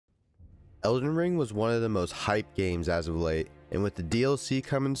Elden Ring was one of the most hyped games as of late, and with the DLC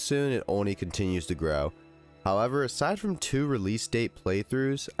coming soon, it only continues to grow. However, aside from 2 release date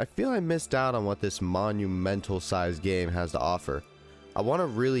playthroughs, I feel I missed out on what this monumental sized game has to offer. I want to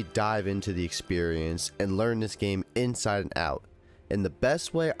really dive into the experience and learn this game inside and out, and the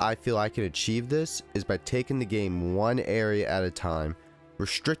best way I feel I can achieve this is by taking the game one area at a time,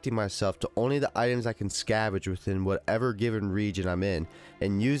 restricting myself to only the items I can scavenge within whatever given region I'm in,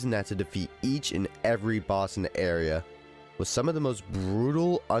 and using that to defeat each and every boss in the area. With some of the most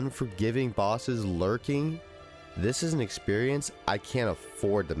brutal, unforgiving bosses lurking, this is an experience I can't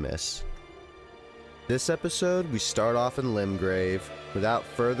afford to miss. This episode, we start off in Limgrave. Without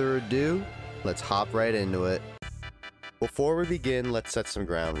further ado, let's hop right into it. Before we begin, let's set some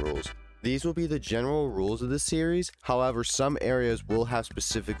ground rules. These will be the general rules of the series, however some areas will have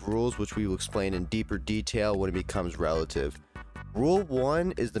specific rules which we will explain in deeper detail when it becomes relative. Rule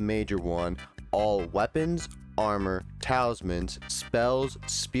 1 is the major one: all weapons, armor, talismans, spells,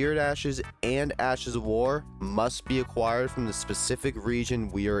 spirit ashes, and ashes of war must be acquired from the specific region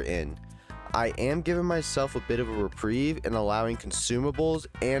we are in. I am giving myself a bit of a reprieve in allowing consumables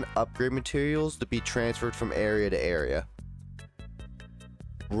and upgrade materials to be transferred from area to area.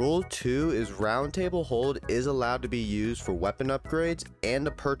 Rule 2 is round table hold is allowed to be used for weapon upgrades and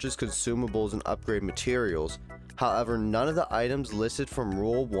to purchase consumables and upgrade materials. However, none of the items listed from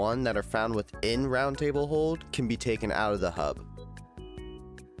Rule 1 that are found within round table hold can be taken out of the hub.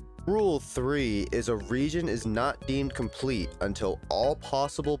 Rule 3 is a region is not deemed complete until all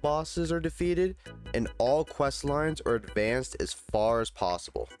possible bosses are defeated and all quest lines are advanced as far as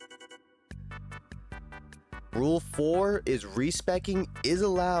possible. Rule 4 is respecking is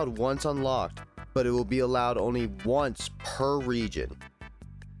allowed once unlocked, but it will be allowed only once per region.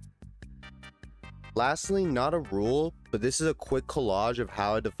 Lastly, not a rule, but this is a quick collage of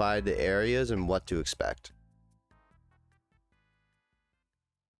how I divide the areas and what to expect.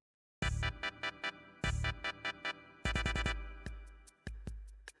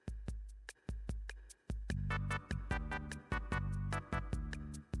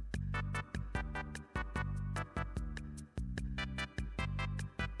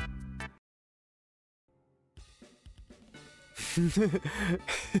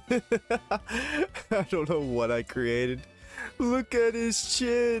 I don't know what I created. Look at his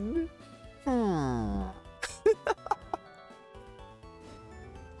chin.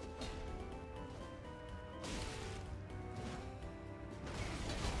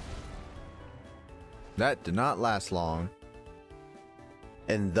 That did not last long.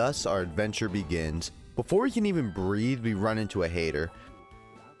 And thus our adventure begins. Before we can even breathe, we run into a hater.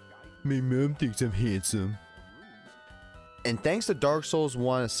 My mom thinks I'm handsome. And thanks to Darksouls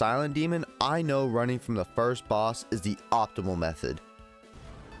 1 Silent Demon, I know running from the first boss is the optimal method.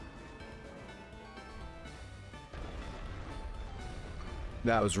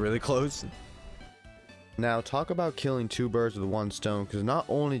 That was really close. Now talk about killing 2 birds with 1 stone, because not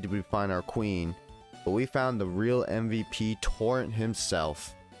only did we find our queen, but we found the real MVP, Torrent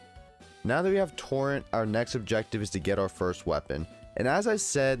himself. Now that we have Torrent, our next objective is to get our first weapon. And as I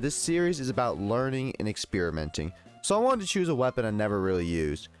said, this series is about learning and experimenting. So I wanted to choose a weapon I never really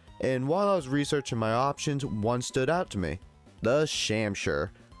used, and while I was researching my options, one stood out to me: the Shamshur.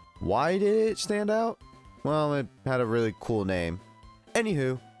 Why did it stand out? Well, it had a really cool name.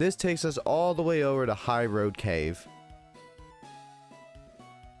 Anywho, this takes us all the way over to High Road Cave.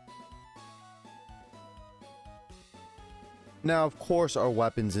 Now, of course, our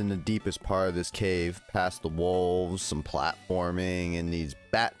weapon's in the deepest part of this cave, past the wolves, some platforming, and these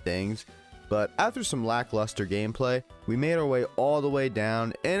bat things. But after some lackluster gameplay, we made our way all the way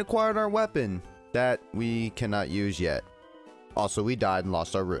down and acquired our weapon that we cannot use yet. Also, we died and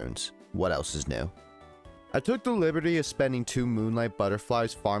lost our runes. What else is new? I took the liberty of spending 2 moonlight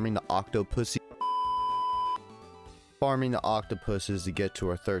butterflies farming the octopuses to get to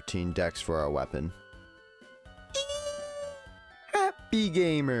our 13 decks for our weapon. Happy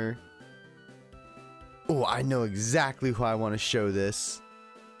gamer! Oh, I know exactly who I want to show this.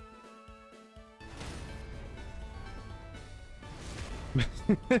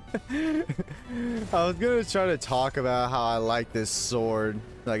 I was gonna try to talk about how I like this sword,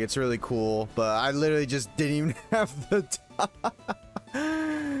 like it's really cool, but I literally just didn't even have the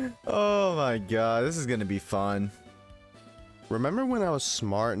time. Oh my god, this is gonna be fun. Remember when I was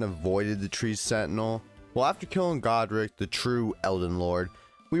smart and avoided the tree sentinel? Well, after killing Godric, the true Elden Lord,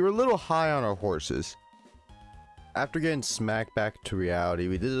 we were a little high on our horses. After getting smacked back to reality,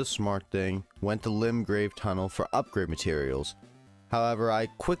 we did the smart thing, went to Limgrave Tunnel for upgrade materials. However, I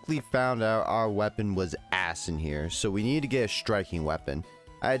quickly found out our weapon was ass in here, so we needed to get a striking weapon.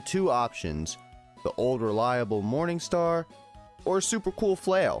 I had two options, the old reliable Morningstar or a super cool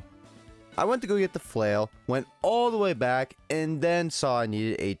flail. I went to go get the flail, went all the way back, and then saw I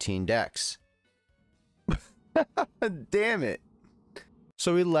needed 18 dex. Damn it.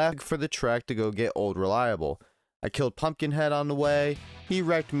 So we left for the trek to go get old reliable. I killed Pumpkinhead on the way, he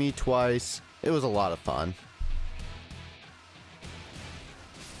wrecked me twice, it was a lot of fun.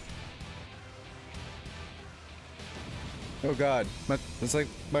 Oh god, it's like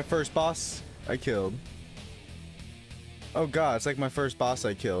my first boss I killed. Oh god, it's like my first boss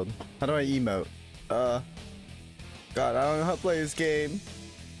I killed. How do I emote? God, I don't know how to play this game.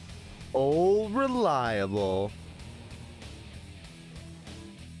 Old reliable.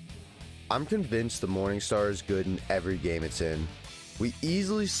 I'm convinced the Morningstar is good in every game it's in. We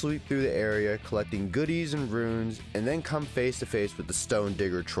easily sweep through the area, collecting goodies and runes, and then come face to face with the Stone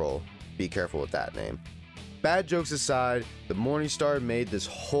Digger Troll. Be careful with that name. Bad jokes aside, the Morningstar made this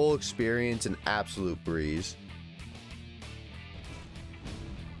whole experience an absolute breeze.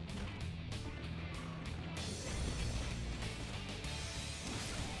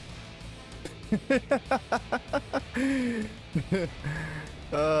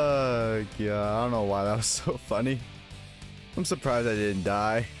 Oh god, I don't know why that was so funny. I'm surprised I didn't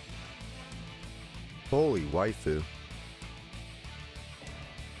die. Holy waifu.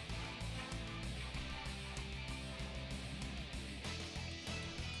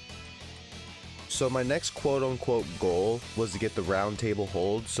 So my next quote-unquote goal was to get the round table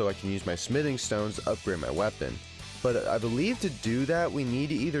hold so I can use my smithing stones to upgrade my weapon. But I believe to do that we need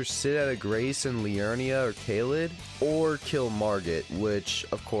to either sit at a Grace in Liurnia or Caelid, or kill Margit, which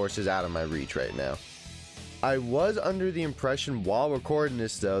of course is out of my reach right now. I was under the impression while recording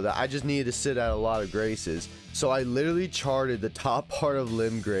this though that I just needed to sit at a lot of Graces, so I literally charted the top part of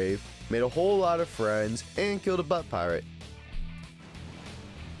Limgrave, made a whole lot of friends, and killed a butt pirate.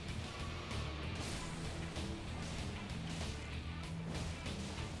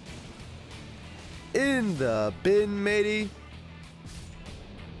 In the bin, matey.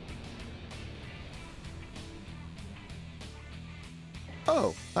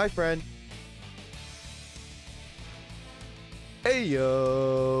 Oh, hi friend. Hey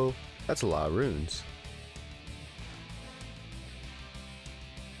yo. That's a lot of runes.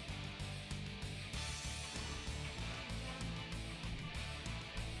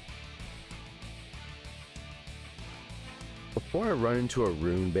 Before I run into a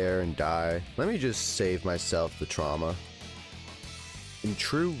rune bear and die, let me just save myself the trauma. In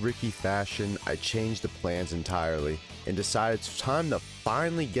true Ricky fashion, I changed the plans entirely and decided it's time to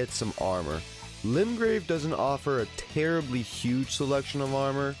finally get some armor. Limgrave doesn't offer a terribly huge selection of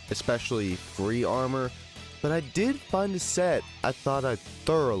armor, especially free armor, but I did find a set I thought I'd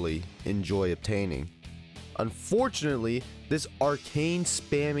thoroughly enjoy obtaining. Unfortunately, this arcane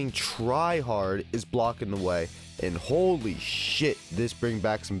spamming tryhard is blocking the way, and holy shit, this brings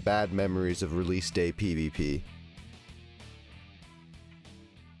back some bad memories of release day PvP.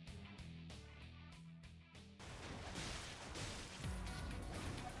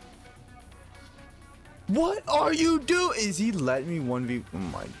 What are you doing? Is he letting me 1v? Oh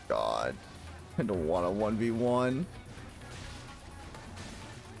my god. I don't want a 1v1.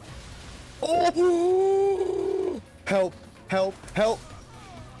 Oh! Help, help, help.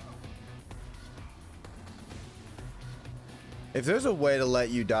 If there's a way to let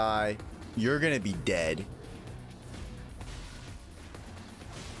you die, you're gonna be dead.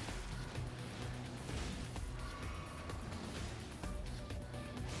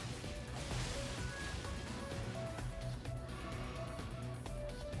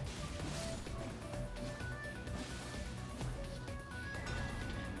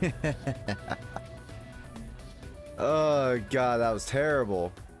 Oh god, that was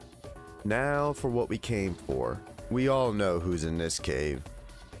terrible. Now for what we came for. We all know who's in this cave.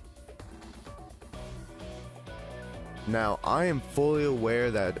 Now, I am fully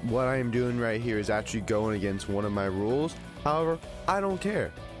aware that what I am doing right here is actually going against one of my rules. However, I don't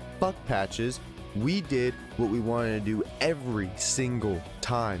care. Fuck patches. We did what we wanted to do every single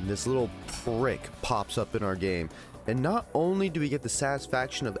time this little prick pops up in our game. And not only do we get the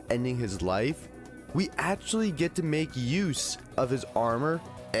satisfaction of ending his life, we actually get to make use of his armor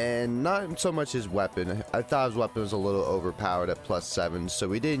and not so much his weapon. I thought his weapon was a little overpowered at +7, so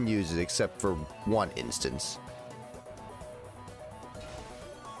we didn't use it except for one instance.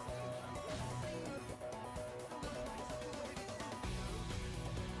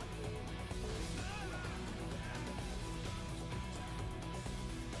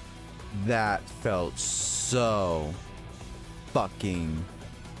 That felt so fucking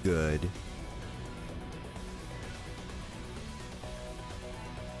good.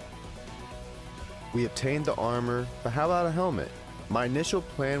 We obtained the armor, but how about a helmet? My initial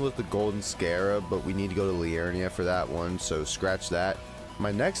plan was the golden scarab, but we need to go to Liurnia for that one, so scratch that.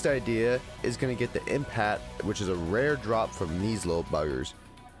 My next idea is going to get the impat, which is a rare drop from these little buggers.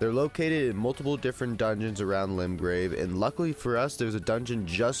 They're located in multiple different dungeons around Limgrave, and luckily for us, there's a dungeon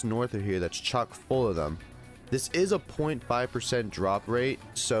just north of here that's chock full of them. This is a 0.5% drop rate,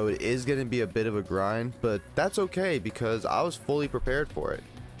 so it is going to be a bit of a grind, but that's okay because I was fully prepared for it.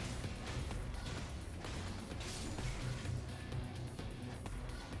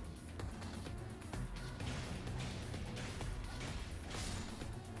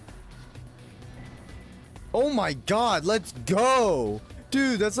 Oh my god, let's go!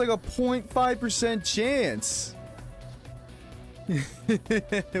 Dude, that's like a 0.5% chance.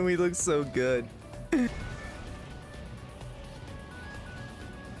 We look so good.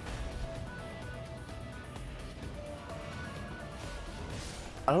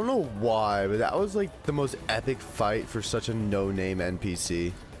 I don't know why, but that was like the most epic fight for such a no-name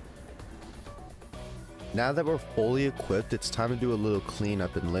NPC. Now that we're fully equipped, it's time to do a little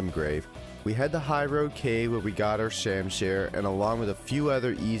cleanup in Limgrave. We head to High Road Cave where we got our Shamshare, and along with a few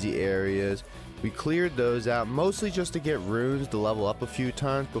other easy areas, we cleared those out mostly just to get runes to level up a few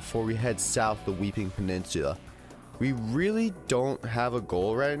times before we head south to Weeping Peninsula. We really don't have a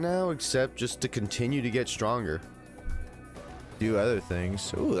goal right now except just to continue to get stronger. Do other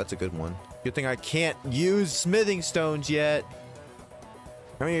things. Ooh, that's a good one. Good thing I can't use smithing stones yet.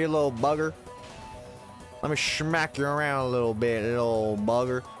 Come here, you little bugger. Let me smack you around a little bit, little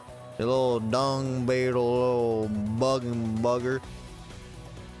bugger. You little dung beetle, little bugging bugger.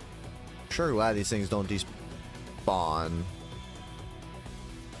 Sure glad these things don't despawn.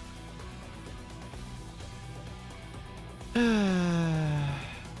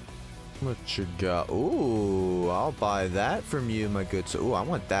 What you got? Ooh, I'll buy that from you, my good. So, ooh, I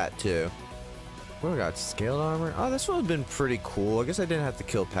want that too. What do we got? Scaled armor? Oh, this one's been pretty cool. I guess I didn't have to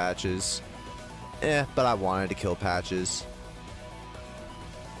kill Patches. But I wanted to kill Patches.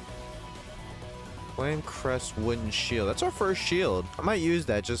 Flame Crest wooden shield. That's our first shield. I might use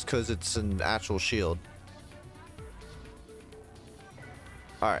that just because it's an actual shield.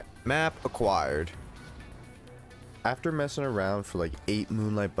 Alright, map acquired. After messing around for like 8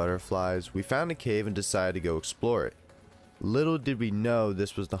 moonlight butterflies, we found a cave and decided to go explore it. Little did we know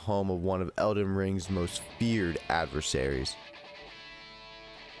this was the home of one of Elden Ring's most feared adversaries.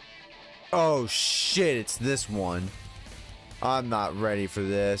 Oh shit, it's this one. I'm not ready for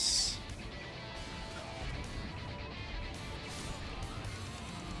this.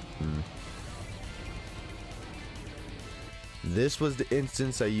 This was the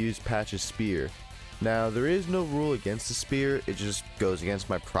instance I used Patch's spear. Now, there is no rule against the spear, it just goes against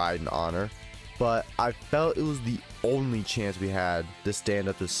my pride and honor, but I felt it was the only chance we had to stand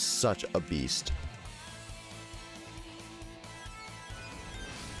up to such a beast.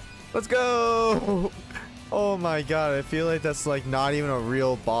 Let's go! Oh my god, I feel like that's like not even a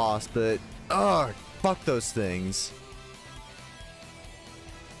real boss, but ugh, fuck those things.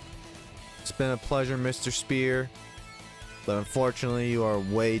 It's been a pleasure, Mr. Spear. But unfortunately, you are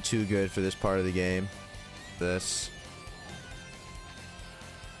way too good for this part of the game. This.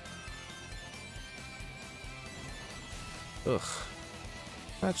 Ugh.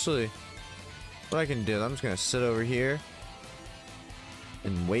 Actually, what I can do, I'm just gonna sit over here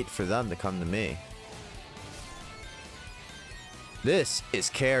and wait for them to come to me. This is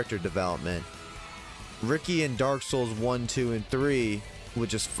character development. Ricky in Dark Souls 1, 2, and 3 would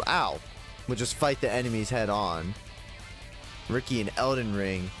just fight the enemies head on. Ricky in Elden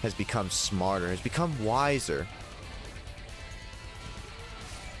Ring has become smarter, has become wiser.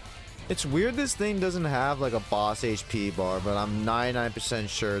 It's weird this thing doesn't have like a boss HP bar, but I'm 99%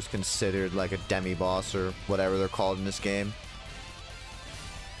 sure it's considered like a demi-boss or whatever they're called in this game.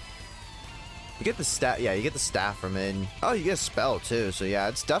 You get the staff, yeah, you get the staff from it. And, oh, you get a spell too, so yeah,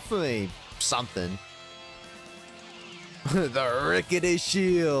 it's definitely something. The rickety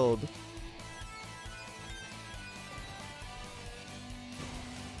shield.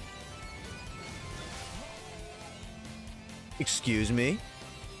 Excuse me?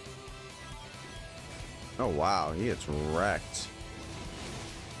 Oh wow, he gets wrecked.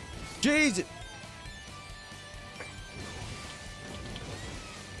 Jesus!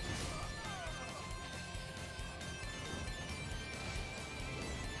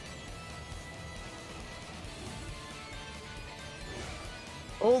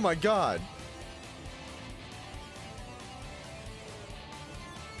 Oh my god!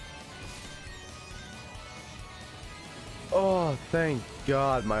 Oh, thank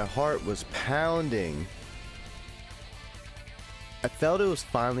God, my heart was pounding. I felt it was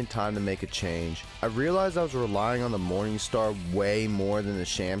finally time to make a change. I realized I was relying on the Morningstar way more than the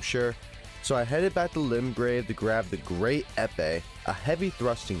Shamshire, so I headed back to Limgrave to grab the Great Epee, a heavy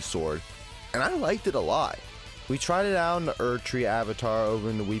thrusting sword, and I liked it a lot. We tried it out in the Erdtree avatar over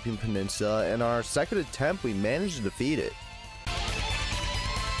in the Weeping Peninsula, and our second attempt we managed to defeat it.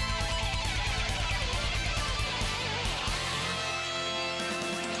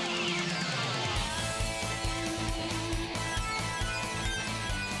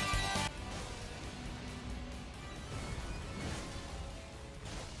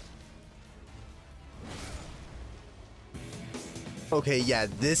 Okay, yeah,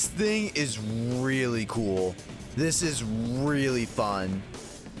 this thing is really cool. This is really fun.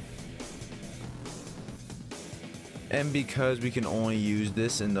 And because we can only use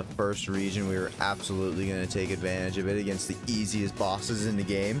this in the first region, we are absolutely going to take advantage of it against the easiest bosses in the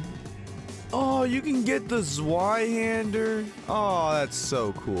game. Oh, you can get the Zweihander. Oh, that's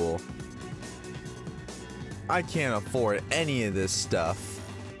so cool. I can't afford any of this stuff.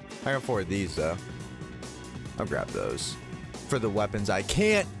 I can afford these though. I'll grab those. For the weapons I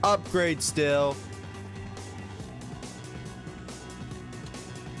can't upgrade still.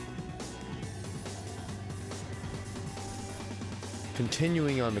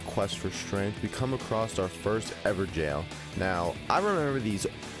 Continuing on the quest for strength, we come across our first ever jail. Now, I remember these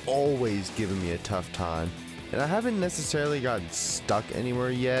always giving me a tough time, and I haven't necessarily gotten stuck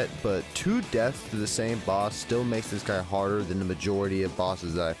anywhere yet, but 2 deaths to the same boss still makes this guy harder than the majority of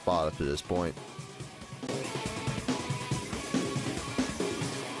bosses that I fought up to this point.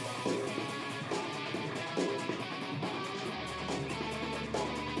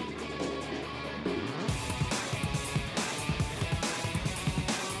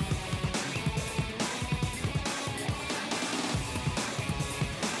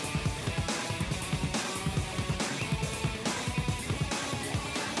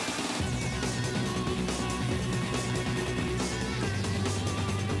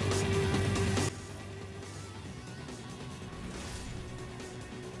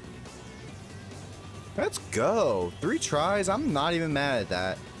 Let's go. 3 tries. I'm not even mad at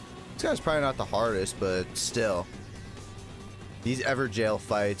that. This guy's probably not the hardest, but still. These Everjail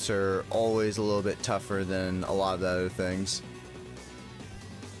fights are always a little bit tougher than a lot of the other things.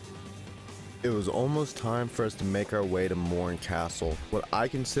 It was almost time for us to make our way to Morn Castle, what I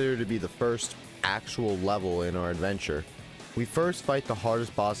consider to be the first actual level in our adventure. We first fight the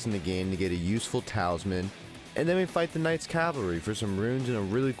hardest boss in the game to get a useful talisman, and then we fight the Knight's Cavalry for some runes and a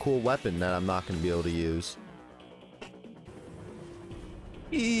really cool weapon that I'm not going to be able to use.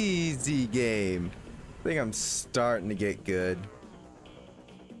 Easy game. I think I'm starting to get good.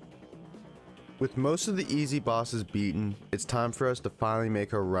 With most of the easy bosses beaten, it's time for us to finally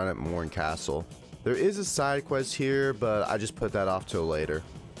make our run at Morn Castle. There is a side quest here, but I just put that off till later.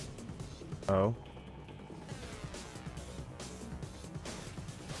 Oh.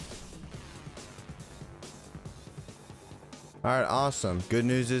 Alright, awesome. Good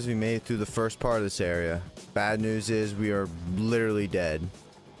news is we made it through the first part of this area. Bad news is we are literally dead.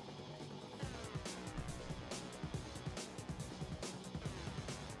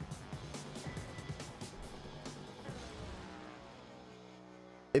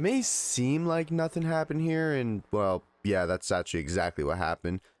 It may seem like nothing happened here, and well, yeah, that's actually exactly what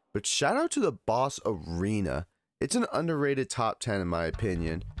happened. But shout out to the boss arena. It's an underrated top 10 in my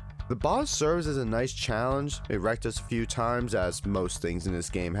opinion. The boss serves as a nice challenge. It wrecked us a few times, as most things in this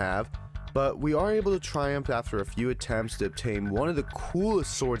game have, but we are able to triumph after a few attempts to obtain one of the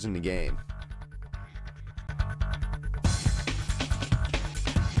coolest swords in the game.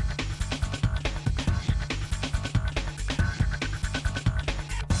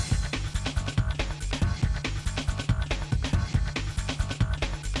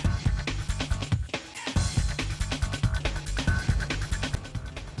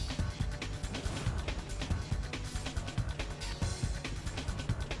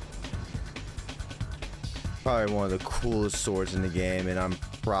 Probably one of the coolest swords in the game, and I'm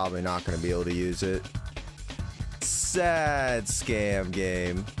probably not going to be able to use it. Sad scam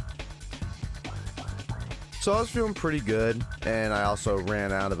game. So I was feeling pretty good, and I also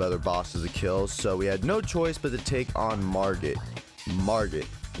ran out of other bosses to kill, so we had no choice but to take on Margit. Margit,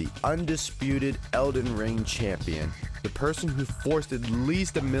 the undisputed Elden Ring champion. The person who forced at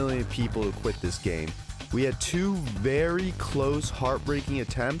least 1 million people to quit this game. We had 2 very close, heartbreaking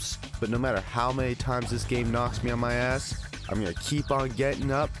attempts, but no matter how many times this game knocks me on my ass, I'm gonna keep on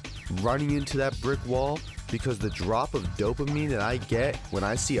getting up, running into that brick wall, because the drop of dopamine that I get when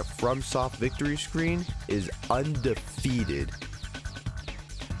I see a FromSoft victory screen is undefeated.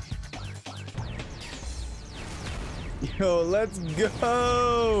 Yo, let's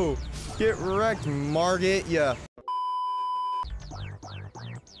go! Get wrecked, Margit, ya.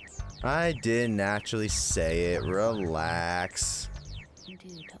 I didn't actually say it. Relax.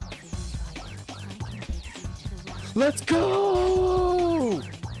 Let's go!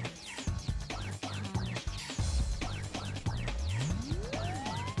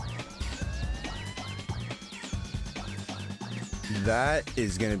 That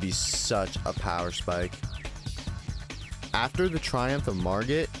is gonna be such a power spike. After the triumph of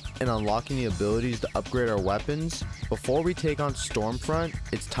Margit and unlocking the abilities to upgrade our weapons, before we take on Stormfront,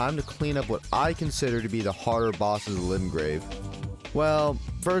 it's time to clean up what I consider to be the harder bosses of Limgrave. Well,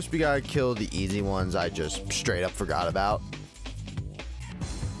 first we gotta kill the easy ones I just straight up forgot about.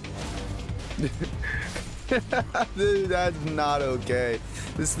 Dude, that's not okay.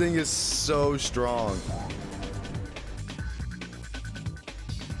 This thing is so strong.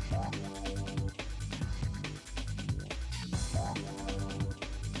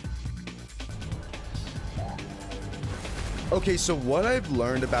 Okay, so what I've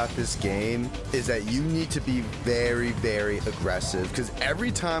learned about this game is that you need to be very, very aggressive, because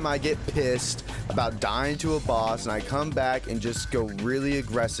every time I get pissed about dying to a boss and I come back and just go really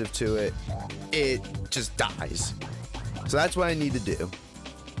aggressive to it, it just dies. So that's what I need to do.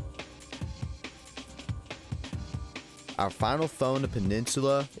 Our final foe in the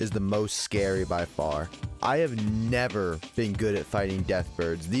peninsula is the most scary by far. I have never been good at fighting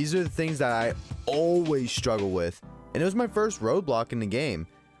deathbirds. These are the things that I always struggle with. And it was my first roadblock in the game.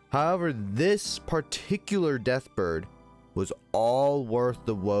 However, this particular deathbird was all worth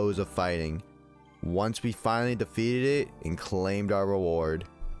the woes of fighting once we finally defeated it and claimed our reward.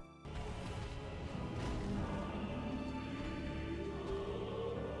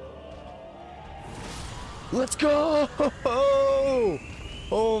 Let's go!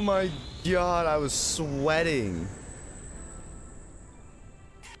 Oh my god, I was sweating.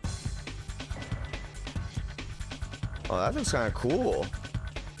 Oh, that looks kind of cool.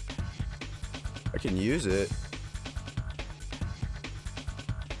 I can use it.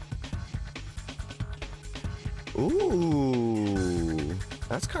 Ooh,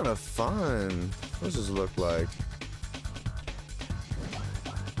 that's kind of fun. What does this look like?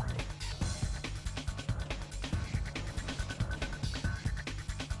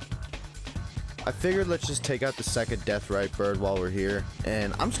 I figured let's just take out the second Deathrite bird while we're here,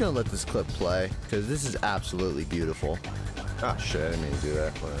 and I'm just gonna let this clip play because this is absolutely beautiful. Ah, shit, I didn't mean to do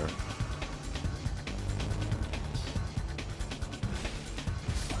that. Whatever.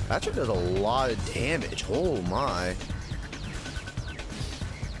 That shit does a lot of damage. Oh my.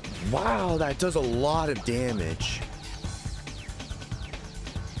 Wow, that does a lot of damage.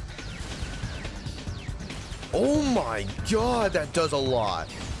 Oh my god, that does a lot.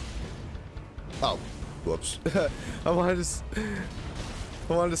 Oh, whoops. I wanted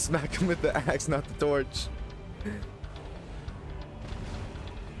to smack him with the axe, not the torch.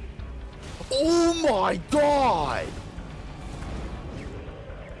 Oh my god!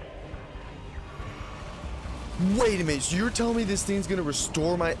 Wait a minute, so you're telling me this thing's gonna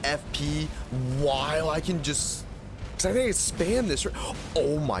restore my FP while I can just... Cause I think I spam this.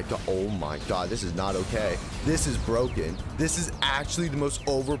 Oh my god, this is not okay. This is broken. This is actually the most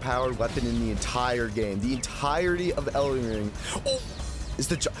overpowered weapon in the entire game. The entirety of Elden Ring. Oh, it's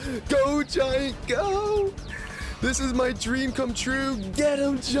the go giant, go! This is my dream come true. Get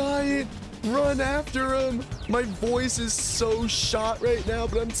him, giant! Run after him! My voice is so shot right now,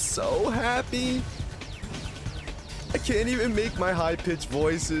 but I'm so happy. I can't even make my high-pitched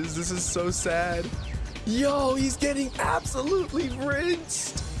voices. This is so sad. Yo, he's getting absolutely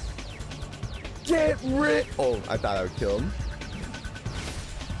rinsed. Get rinsed. Oh, I thought I would kill him.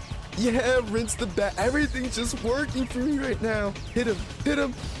 Yeah, rinse the bat. Everything's just working for me right now. Hit him. Hit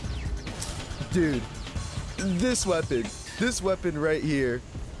him. Dude, this weapon right here.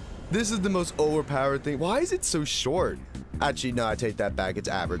 This is the most overpowered thing. Why is it so short? Actually, no, I take that back. It's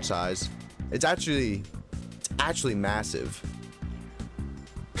average size. It's actually massive.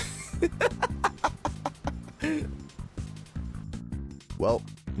 Well,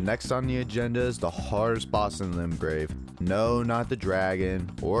 next on the agenda is the hardest boss in Limgrave. No, not the dragon,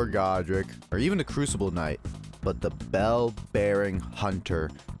 or Godric, or even the Crucible Knight, but the Bell-Bearing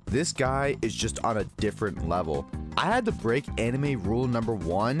Hunter. This guy is just on a different level. I had to break anime rule number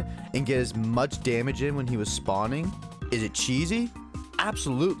 1 and get as much damage in when he was spawning. Is it cheesy?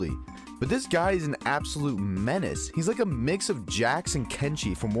 Absolutely. But this guy is an absolute menace. He's like a mix of Jax and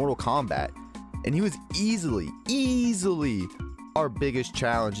Kenshi from Mortal Kombat. And he was easily our biggest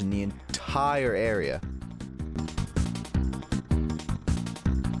challenge in the entire area.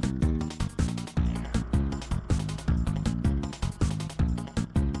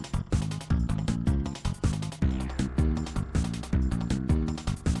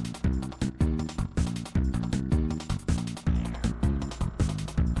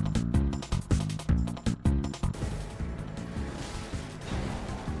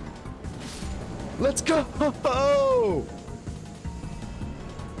 Let's go!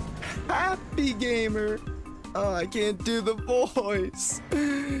 Happy gamer. Oh, I can't do the voice.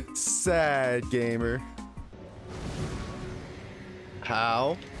 Sad gamer.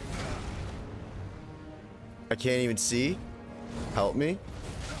 How? I can't even see. Help me.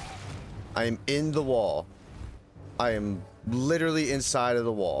 I am in the wall. I am literally inside of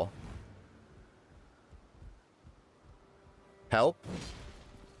the wall. Help?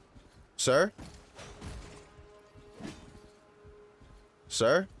 Sir?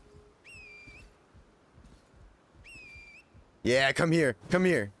 Sir? Yeah, come here. Come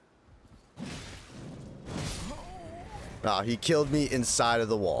here. Ah, he killed me inside of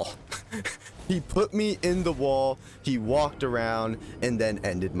the wall. He put me in the wall, he walked around, and then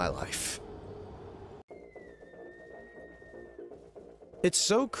ended my life. It's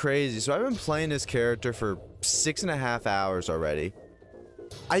so crazy. So I've been playing this character for 6.5 hours already.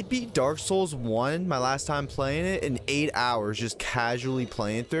 I beat Dark Souls 1 my last time playing it in 8 hours, just casually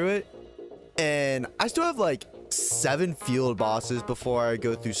playing through it. And I still have like 7 field bosses before I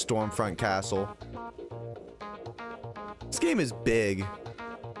go through Stormfront Castle. This game is big.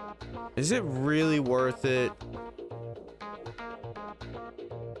 Is it really worth it?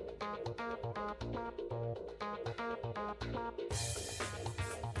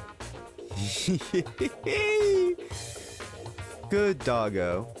 Good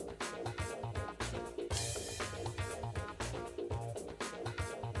doggo.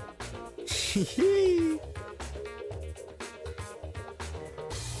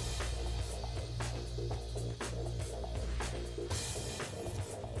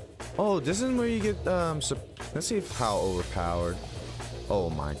 Oh, this is where you get let's see how overpowered. Oh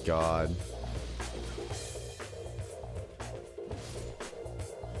my god.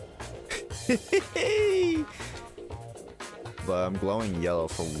 But I'm glowing yellow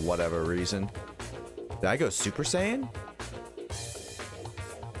for whatever reason. Did I go Super Saiyan?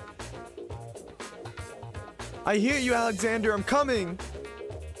 I hear you, Alexander. I'm coming.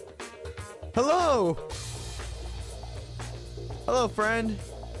 Hello. Hello, friend.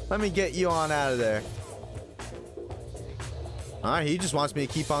 Let me get you on out of there. Alright, he just wants me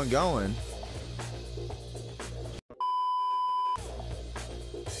to keep on going.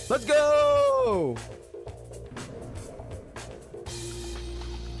 Let's go!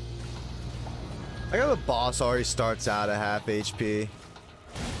 I got the boss already starts out at half HP.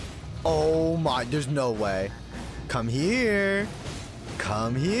 Oh my, there's no way. Come here.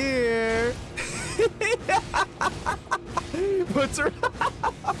 Come here. What's wrong?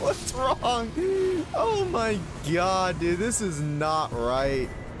 What's wrong? Oh my god, dude, this is not right.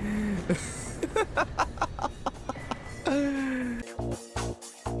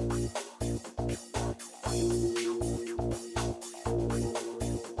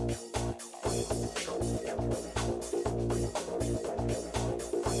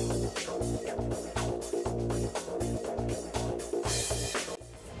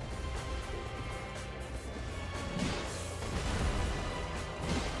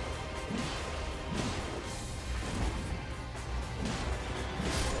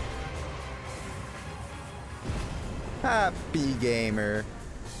 Happy gamer.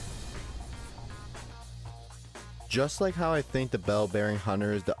 Just like how I think the bell-bearing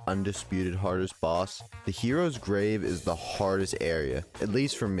hunter is the undisputed hardest boss, the hero's grave is the hardest area, at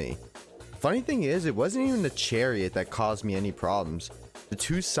least for me. Funny thing is, it wasn't even the chariot that caused me any problems. The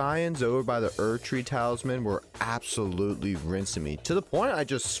 2 scions over by the Earth Tree Talisman were absolutely rinsing me, to the point I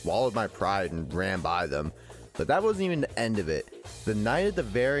just swallowed my pride and ran by them. But that wasn't even the end of it. The knight at the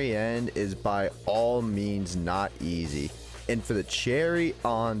very end is by all means not easy. And for the cherry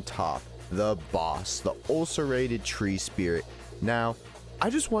on top, the boss, the ulcerated tree spirit. Now, I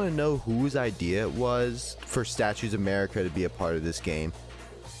just want to know whose idea it was for Statues America to be a part of this game.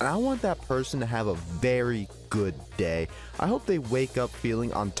 And I want that person to have a very good day. I hope they wake up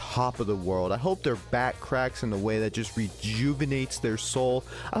feeling on top of the world. I hope their back cracks in a way that just rejuvenates their soul.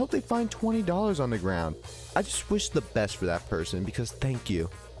 I hope they find $20 on the ground. I just wish the best for that person because thank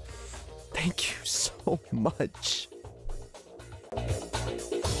you. Thank you so much.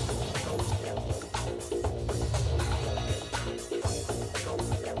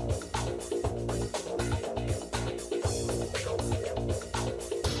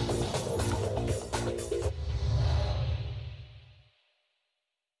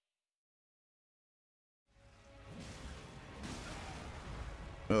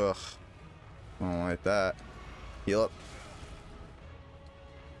 Ugh. I don't like that. Heal up.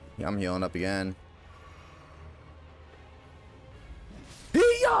 Yeah, I'm healing up again.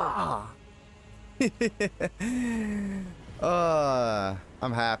 Hiya!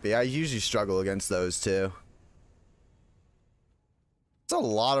 I'm happy. I usually struggle against those too. It's a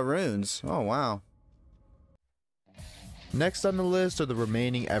lot of runes. Oh, wow. Next on the list are the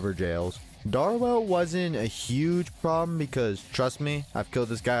remaining Everjails. Darwell wasn't a huge problem because, trust me, I've killed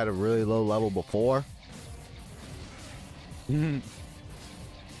this guy at a really low level before. I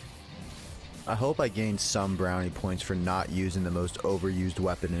hope I gained some brownie points for not using the most overused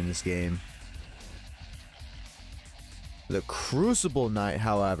weapon in this game. The Crucible Knight,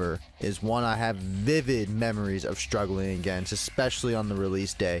 however, is one I have vivid memories of struggling against, especially on the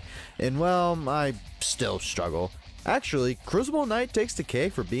release day. And well, I still struggle. Actually, Crucible Knight takes the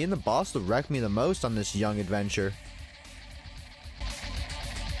cake for being the boss that wrecked me the most on this young adventure.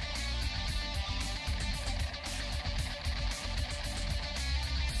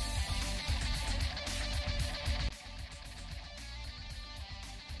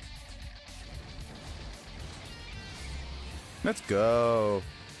 Let's go.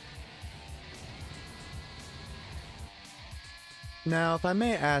 Now, if I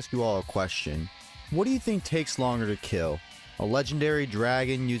may ask you all a question, what do you think takes longer to kill? A legendary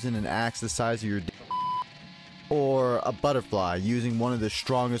dragon using an axe the size of your d, or a butterfly using one of the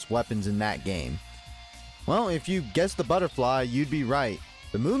strongest weapons in that game? Well, if you guessed the butterfly, you'd be right.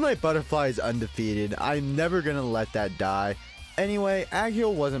 The Moonlight Butterfly is undefeated. I'm never gonna let that die. Anyway,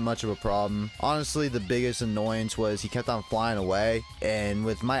 Agheel wasn't much of a problem. Honestly, the biggest annoyance was he kept on flying away, and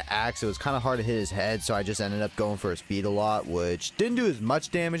with my axe it was kind of hard to hit his head, so I just ended up going for his feet a lot, which didn't do as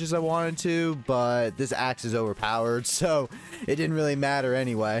much damage as I wanted to, but this axe is overpowered, so it didn't really matter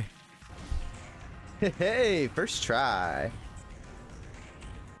anyway. Hey, first try.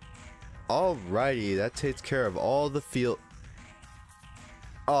 Alrighty, that takes care of all the field...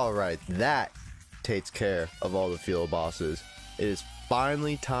 Alright, that takes care of all the field bosses. It is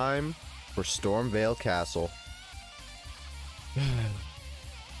finally time for Stormvale Castle.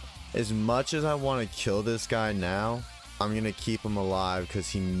 As much as I want to kill this guy now, I'm going to keep him alive because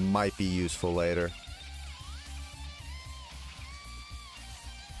he might be useful later.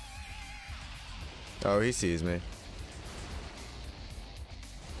 Oh, he sees me.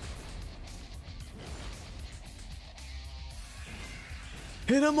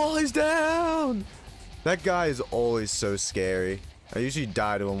 Hit him while he's down! That guy is always so scary. I usually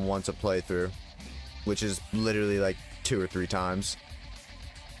die to him once a playthrough, which is literally like 2 or 3 times.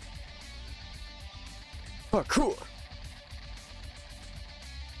 Parkour!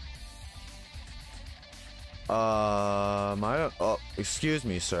 Oh, excuse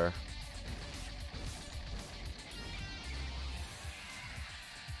me, sir.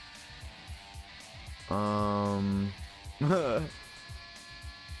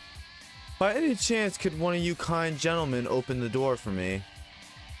 By any chance, could one of you kind gentlemen open the door for me?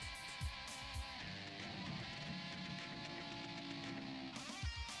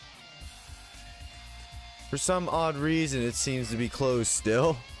 For some odd reason, it seems to be closed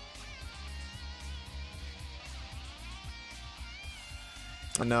still.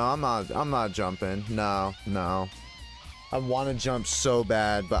 No, I'm not jumping. No. I want to jump so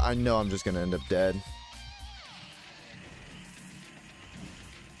bad, but I know I'm just gonna end up dead.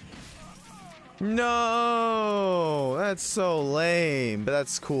 No, that's so lame, but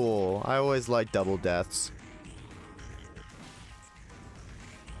that's cool. I always like double deaths.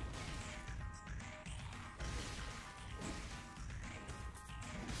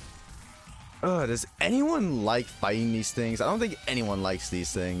 Does anyone like fighting these things? I don't think anyone likes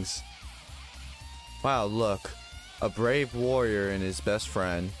these things. Wow, look. A brave warrior and his best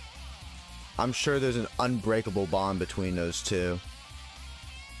friend. I'm sure there's an unbreakable bond between those two.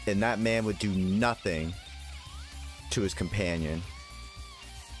 And that man would do nothing to his companion.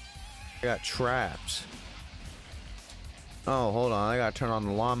 I got traps. Oh, hold on. I gotta turn on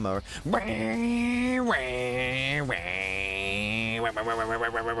the lawnmower.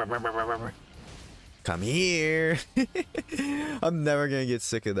 Come here. I'm never gonna get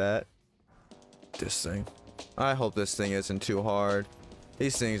sick of that. This thing. I hope this thing isn't too hard.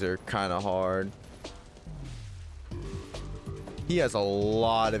 These things are kind of hard. He has a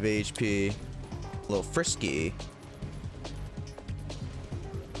lot of HP. A little frisky.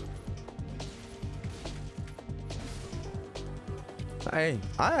 I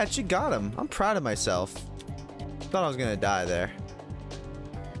actually got him. I'm proud of myself. Thought I was gonna die there.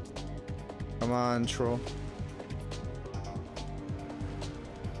 Come on, troll.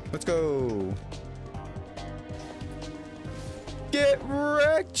 Let's go. Get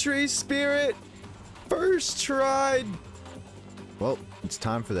wrecked, tree spirit. First try. Well, it's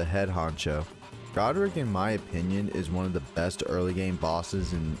time for the head honcho. Godric, in my opinion, is one of the best early game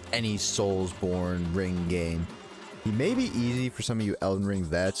bosses in any Soulsborne ring game. He may be easy for some of you Elden Ring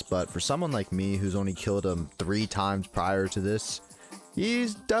vets, but for someone like me who's only killed him 3 times prior to this,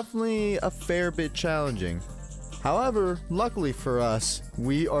 he's definitely a fair bit challenging. However, luckily for us,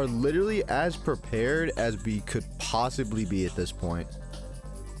 we are literally as prepared as we could possibly be at this point.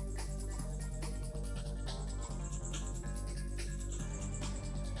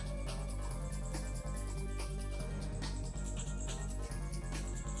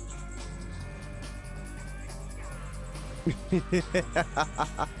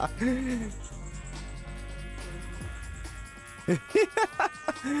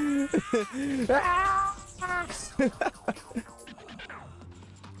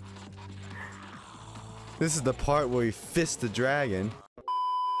 This is the part where we fist the dragon.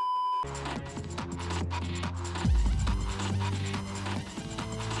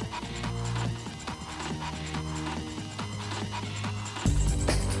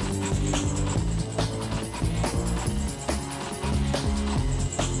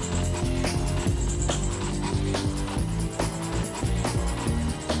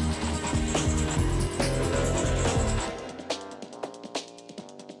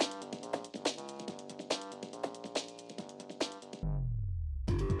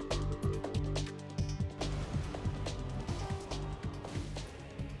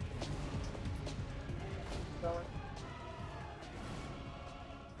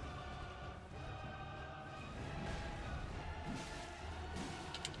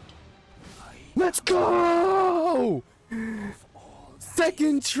 Let's go!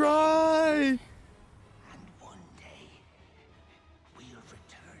 Second try!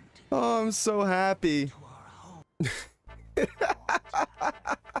 Oh, I'm so happy.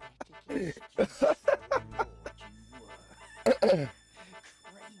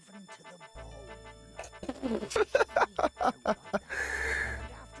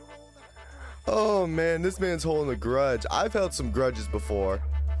 Oh man, this man's holding a grudge. I've held some grudges before,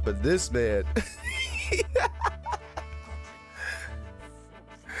 but this man.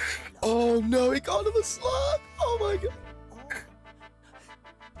 Oh no, he called him a slug. Oh my god.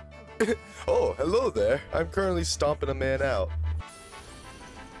 Oh, hello there. I'm currently stomping a man out.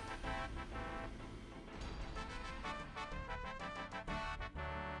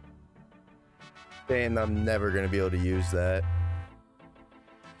 Damn, I'm never gonna be able to use that.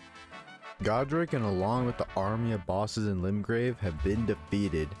 Godric and along with the army of bosses in Limgrave have been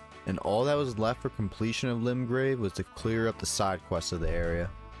defeated, and all that was left for completion of Limgrave was to clear up the side quests of the area.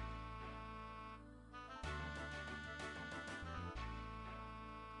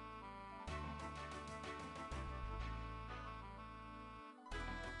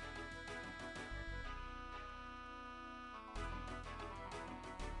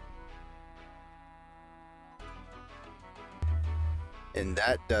 And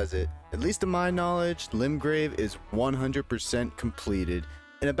that does it. At least to my knowledge, Limgrave is 100% completed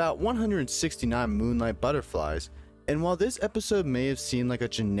and about 169 Moonlight Butterflies. And while this episode may have seemed like a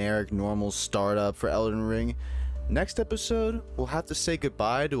generic normal startup for Elden Ring, next episode we'll have to say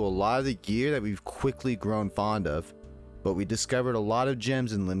goodbye to a lot of the gear that we've quickly grown fond of. But we discovered a lot of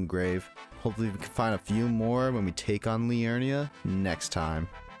gems in Limgrave. Hopefully we can find a few more when we take on Liurnia next time.